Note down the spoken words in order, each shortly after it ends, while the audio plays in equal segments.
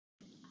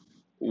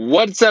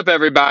What's up,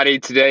 everybody?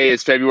 Today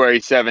is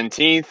February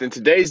 17th, and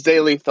today's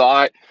daily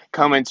thought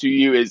coming to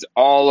you is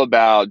all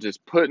about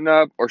just putting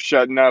up or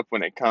shutting up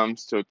when it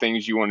comes to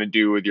things you want to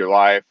do with your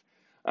life,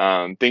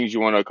 things you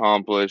want to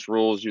accomplish,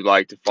 rules you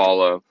like to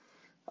follow.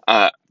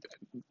 Uh,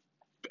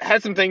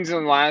 had some things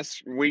in the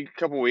last week,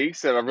 couple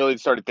weeks that I really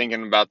started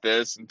thinking about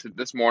this. And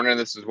this morning,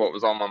 this is what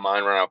was on my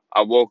mind when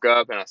I woke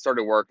up and I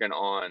started working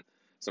on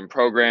some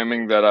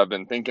programming that I've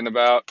been thinking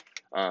about.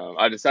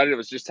 I decided it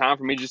was just time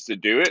for me just to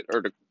do it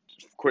or to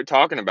quit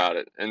talking about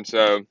it. And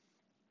so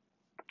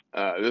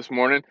this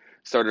morning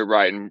started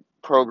writing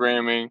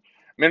programming,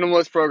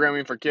 minimalist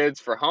programming for kids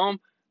for home.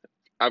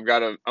 I'm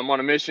on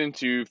a mission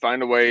to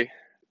find a way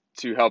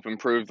to help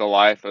improve the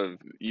life of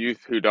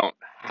youth who don't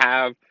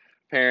have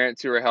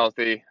parents who are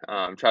healthy.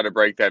 Try to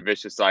break that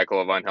vicious cycle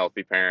of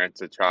unhealthy parents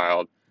to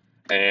child.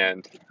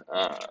 And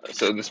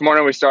so this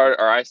morning I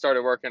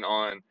started working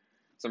on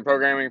some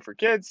programming for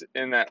kids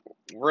in that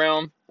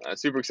realm.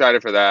 Super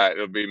excited for that.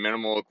 It'll be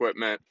minimal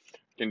equipment,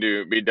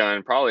 be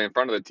done probably in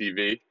front of the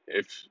TV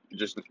if you're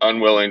just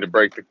unwilling to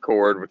break the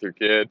cord with your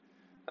kid.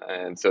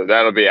 And so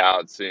that'll be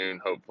out soon,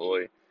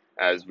 hopefully,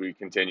 as we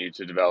continue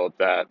to develop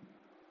that.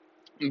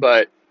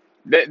 But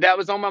that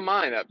was on my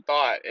mind, that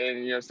thought.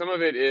 And, some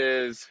of it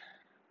is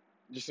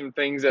just some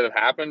things that have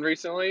happened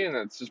recently, and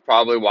that's just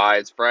probably why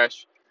it's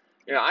fresh.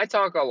 I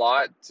talk a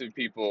lot to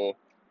people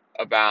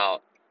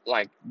about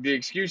like the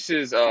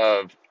excuses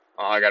of,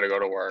 oh, I got to go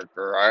to work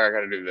or I got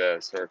to do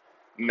this,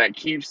 and that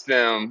keeps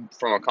them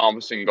from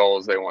accomplishing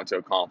goals they want to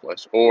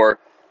accomplish. Or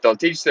they'll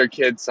teach their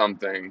kids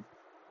something,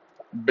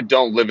 but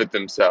don't live it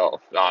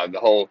themselves. The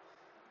whole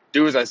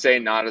do as I say,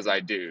 not as I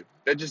do.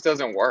 That just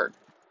doesn't work.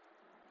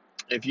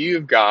 If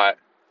you've got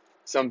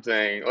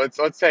something,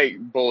 let's take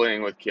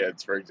bullying with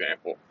kids, for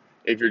example.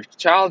 If your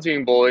child's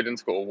being bullied in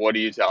school, what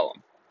do you tell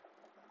them?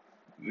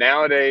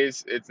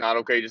 Nowadays, it's not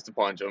okay just to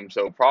punch them.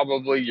 So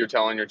probably you're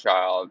telling your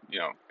child,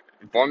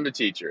 inform the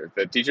teacher. If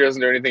the teacher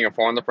doesn't do anything,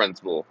 inform the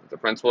principal. If the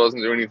principal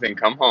doesn't do anything,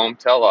 come home,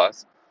 tell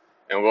us,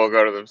 and we'll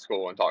go to the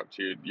school and talk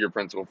to your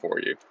principal for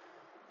you.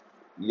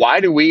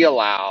 Why do we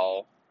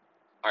allow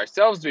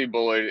ourselves to be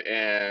bullied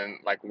in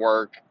like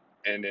work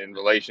and in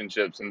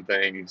relationships and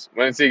things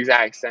when it's the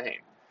exact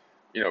same?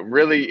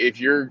 Really, if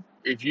you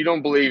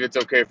don't believe it's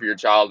okay for your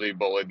child to be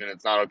bullied, then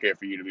it's not okay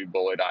for you to be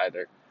bullied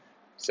either.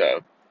 So,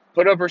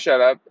 put up or shut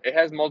up. It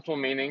has multiple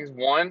meanings.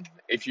 One,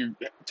 if you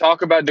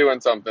talk about doing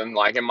something,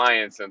 like in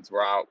my instance,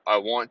 where I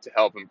want to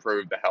help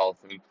improve the health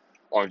and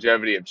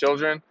longevity of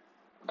children,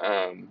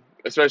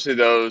 especially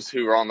those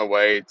who are on the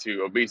way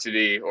to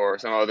obesity or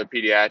some other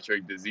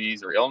pediatric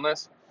disease or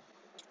illness.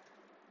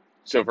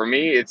 So for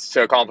me, it's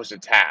to accomplish a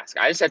task.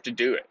 I just have to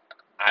do it.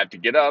 I have to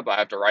get up. I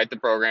have to write the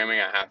programming.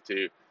 I have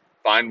to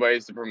find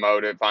ways to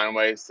promote it, find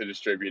ways to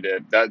distribute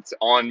it. That's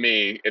on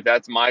me. If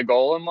that's my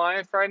goal in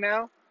life right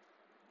now,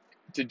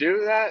 to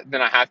do that,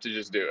 then I have to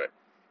just do it.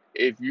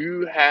 If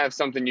you have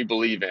something you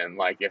believe in,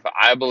 like if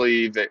I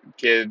believe that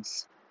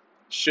kids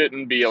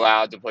shouldn't be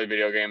allowed to play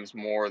video games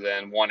more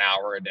than 1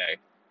 hour a day,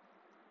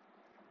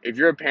 if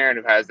you're a parent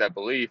who has that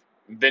belief,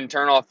 then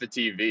turn off the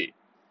TV.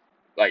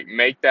 Like,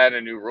 make that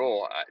a new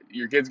rule.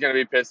 Your kid's going to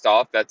be pissed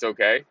off. That's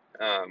okay.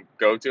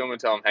 Go to them and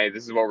tell them, hey,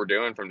 this is what we're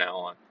doing from now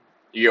on.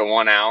 You get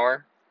 1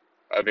 hour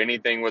of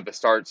anything with the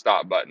start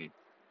stop button.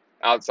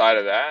 Outside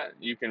of that,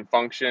 you can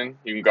function.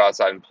 You can go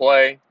outside and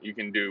play. You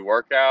can do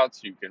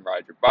workouts. You can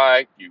ride your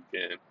bike. You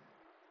can,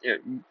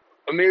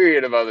 a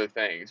myriad of other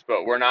things.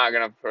 But we're not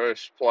going to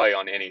push play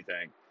on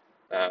anything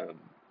um,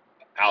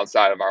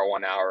 outside of our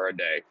 1 hour a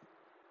day.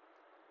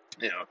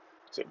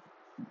 So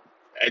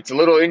it's a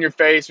little in your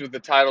face with the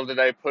title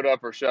today, Put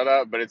Up or Shut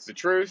Up, but it's the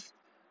truth.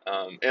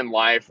 In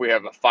life, we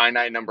have a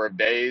finite number of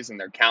days, and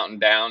they're counting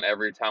down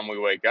every time we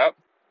wake up.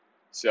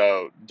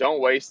 So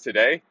don't waste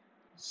today.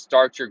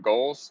 Start your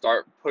goals.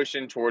 Start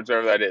pushing towards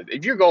whatever that is.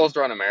 If your goal is to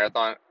run a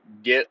marathon,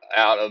 get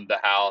out of the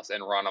house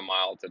and run a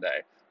mile today.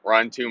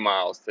 Run 2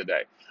 miles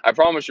today. I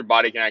promise your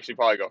body can actually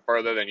probably go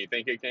further than you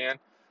think it can.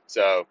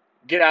 So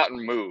get out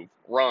and move.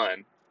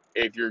 Run.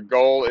 If your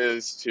goal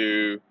is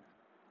to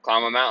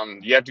climb a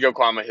mountain, you have to go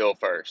climb a hill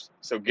first.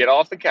 So get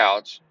off the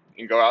couch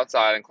and go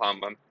outside and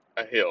climb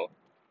a hill.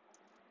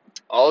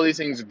 All of these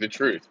things are the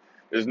truth.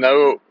 There's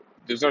no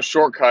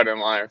shortcut in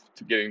life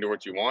to getting to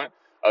what you want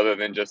other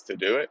than just to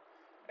do it.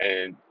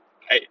 And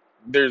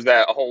there's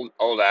that whole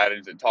old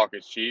adage that talk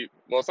is cheap.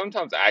 Well,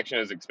 sometimes action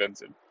is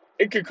expensive.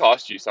 It could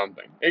cost you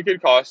something. It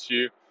could cost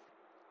you,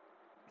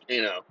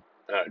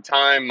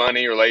 time,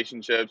 money,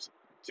 relationships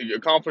to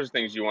accomplish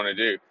things you want to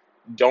do.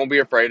 Don't be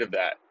afraid of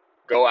that.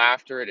 Go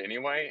after it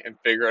anyway and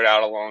figure it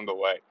out along the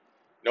way.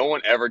 No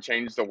one ever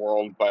changed the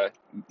world by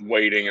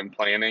waiting and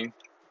planning.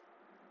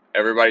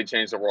 Everybody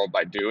changed the world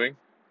by doing.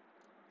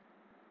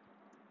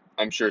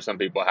 I'm sure some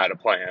people had a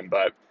plan,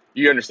 but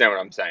you understand what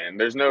I'm saying.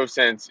 There's no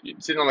sense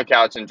sitting on the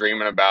couch and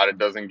dreaming about it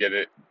doesn't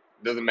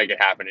make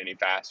it happen any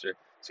faster.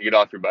 So get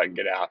off your butt and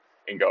get out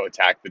and go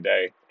attack the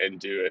day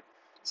and do it.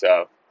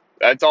 So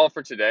that's all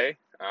for today.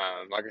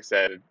 Like I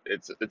said,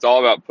 it's all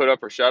about put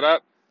up or shut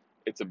up.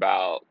 It's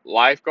about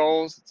life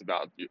goals. It's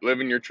about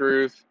living your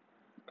truth.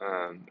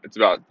 It's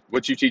about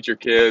what you teach your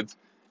kids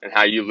and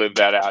how you live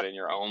that out in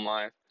your own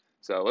life.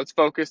 So let's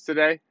focus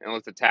today and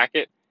let's attack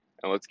it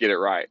and let's get it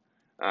right.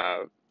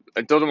 Uh,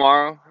 until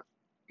tomorrow,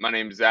 my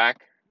name is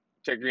Zach.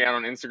 Check me out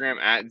on Instagram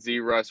at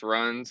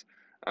ZRussRuns.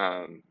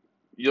 Um,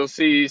 you'll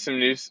see some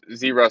new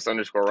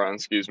ZRuss_runs,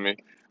 excuse me.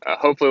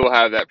 Hopefully, we'll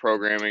have that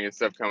programming and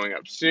stuff coming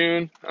up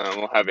soon.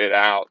 We'll have it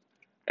out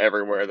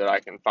everywhere that I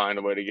can find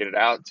a way to get it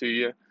out to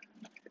you.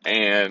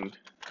 And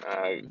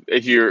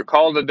if you're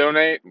called to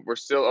donate, we're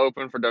still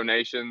open for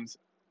donations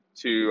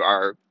to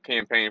our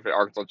campaign for the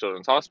Arkansas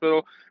Children's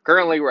Hospital.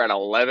 Currently, we're at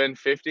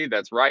 1150.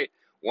 That's right,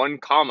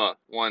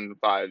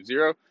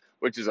 1,150,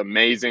 which is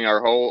amazing.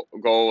 Our whole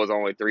goal was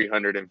only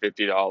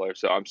 $350.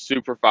 So I'm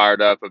super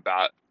fired up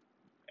about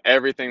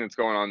everything that's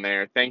going on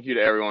there. Thank you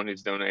to everyone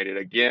who's donated.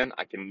 Again,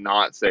 I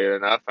cannot say it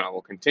enough, and I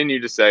will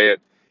continue to say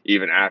it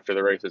even after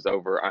the race is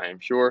over, I am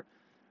sure.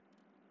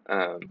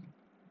 Um,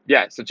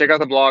 yeah, so check out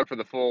the blog for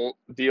the full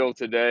deal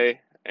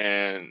today.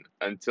 And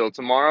until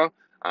tomorrow,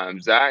 I'm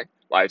Zach.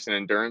 Life's an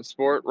endurance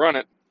sport. Run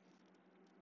it.